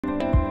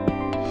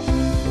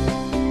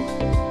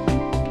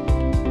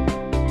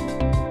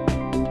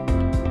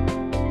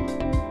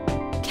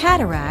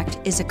Cataract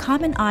is a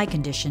common eye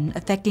condition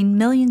affecting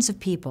millions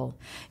of people,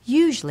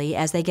 usually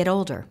as they get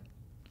older.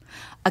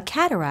 A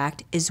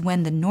cataract is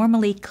when the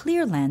normally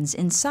clear lens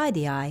inside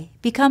the eye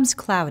becomes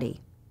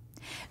cloudy.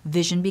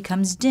 Vision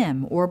becomes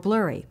dim or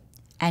blurry,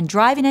 and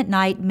driving at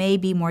night may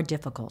be more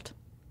difficult.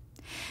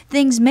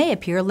 Things may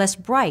appear less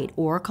bright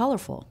or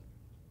colorful.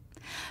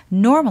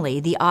 Normally,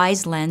 the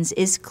eye's lens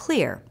is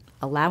clear,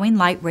 allowing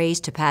light rays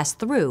to pass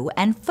through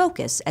and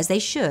focus as they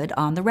should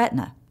on the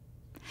retina.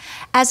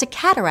 As a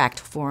cataract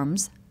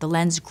forms, the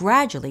lens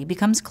gradually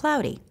becomes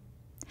cloudy.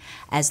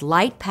 As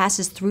light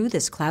passes through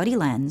this cloudy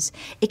lens,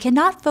 it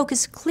cannot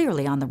focus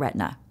clearly on the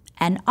retina,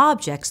 and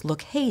objects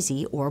look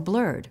hazy or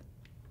blurred.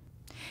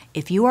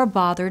 If you are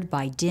bothered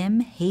by dim,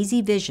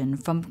 hazy vision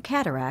from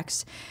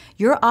cataracts,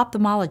 your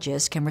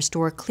ophthalmologist can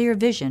restore clear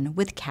vision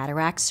with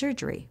cataract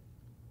surgery.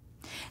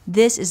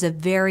 This is a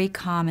very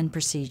common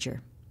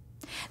procedure.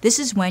 This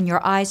is when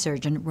your eye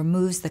surgeon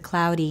removes the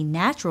cloudy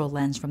natural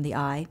lens from the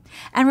eye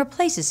and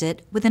replaces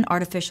it with an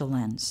artificial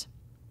lens.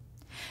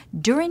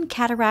 During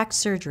cataract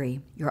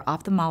surgery, your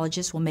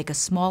ophthalmologist will make a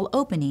small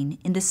opening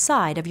in the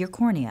side of your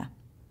cornea.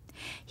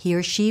 He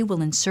or she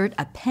will insert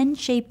a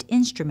pen-shaped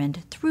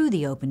instrument through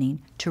the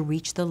opening to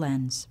reach the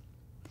lens.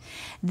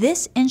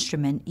 This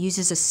instrument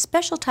uses a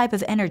special type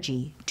of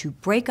energy to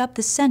break up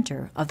the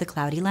center of the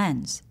cloudy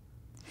lens.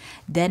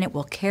 Then it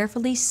will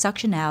carefully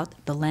suction out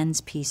the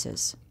lens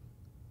pieces.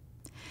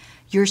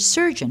 Your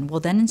surgeon will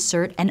then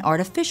insert an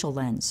artificial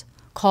lens,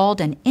 called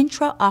an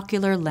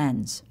intraocular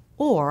lens,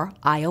 or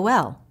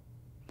IOL.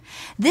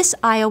 This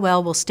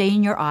IOL will stay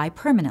in your eye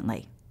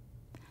permanently.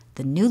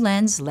 The new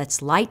lens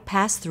lets light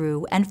pass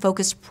through and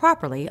focus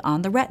properly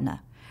on the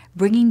retina,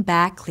 bringing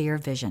back clear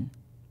vision.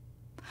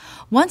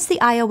 Once the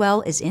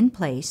IOL is in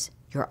place,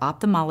 your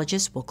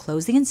ophthalmologist will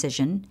close the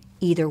incision,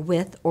 either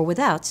with or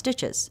without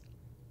stitches.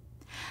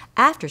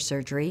 After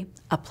surgery,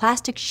 a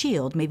plastic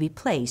shield may be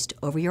placed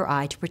over your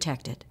eye to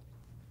protect it.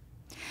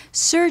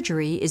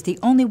 Surgery is the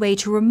only way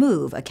to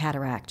remove a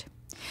cataract.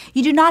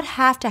 You do not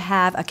have to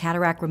have a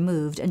cataract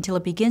removed until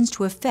it begins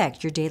to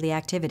affect your daily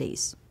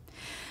activities.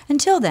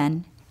 Until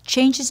then,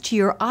 changes to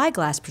your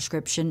eyeglass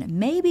prescription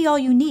may be all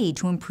you need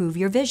to improve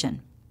your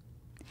vision.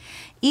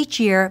 Each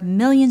year,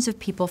 millions of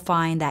people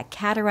find that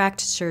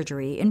cataract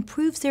surgery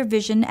improves their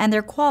vision and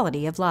their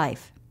quality of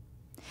life.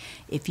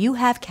 If you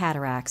have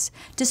cataracts,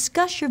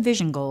 discuss your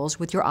vision goals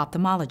with your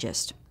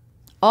ophthalmologist.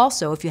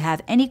 Also, if you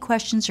have any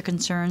questions or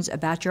concerns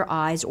about your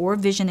eyes or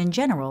vision in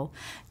general,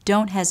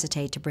 don't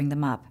hesitate to bring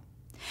them up.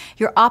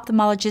 Your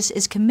ophthalmologist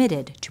is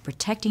committed to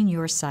protecting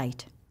your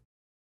sight.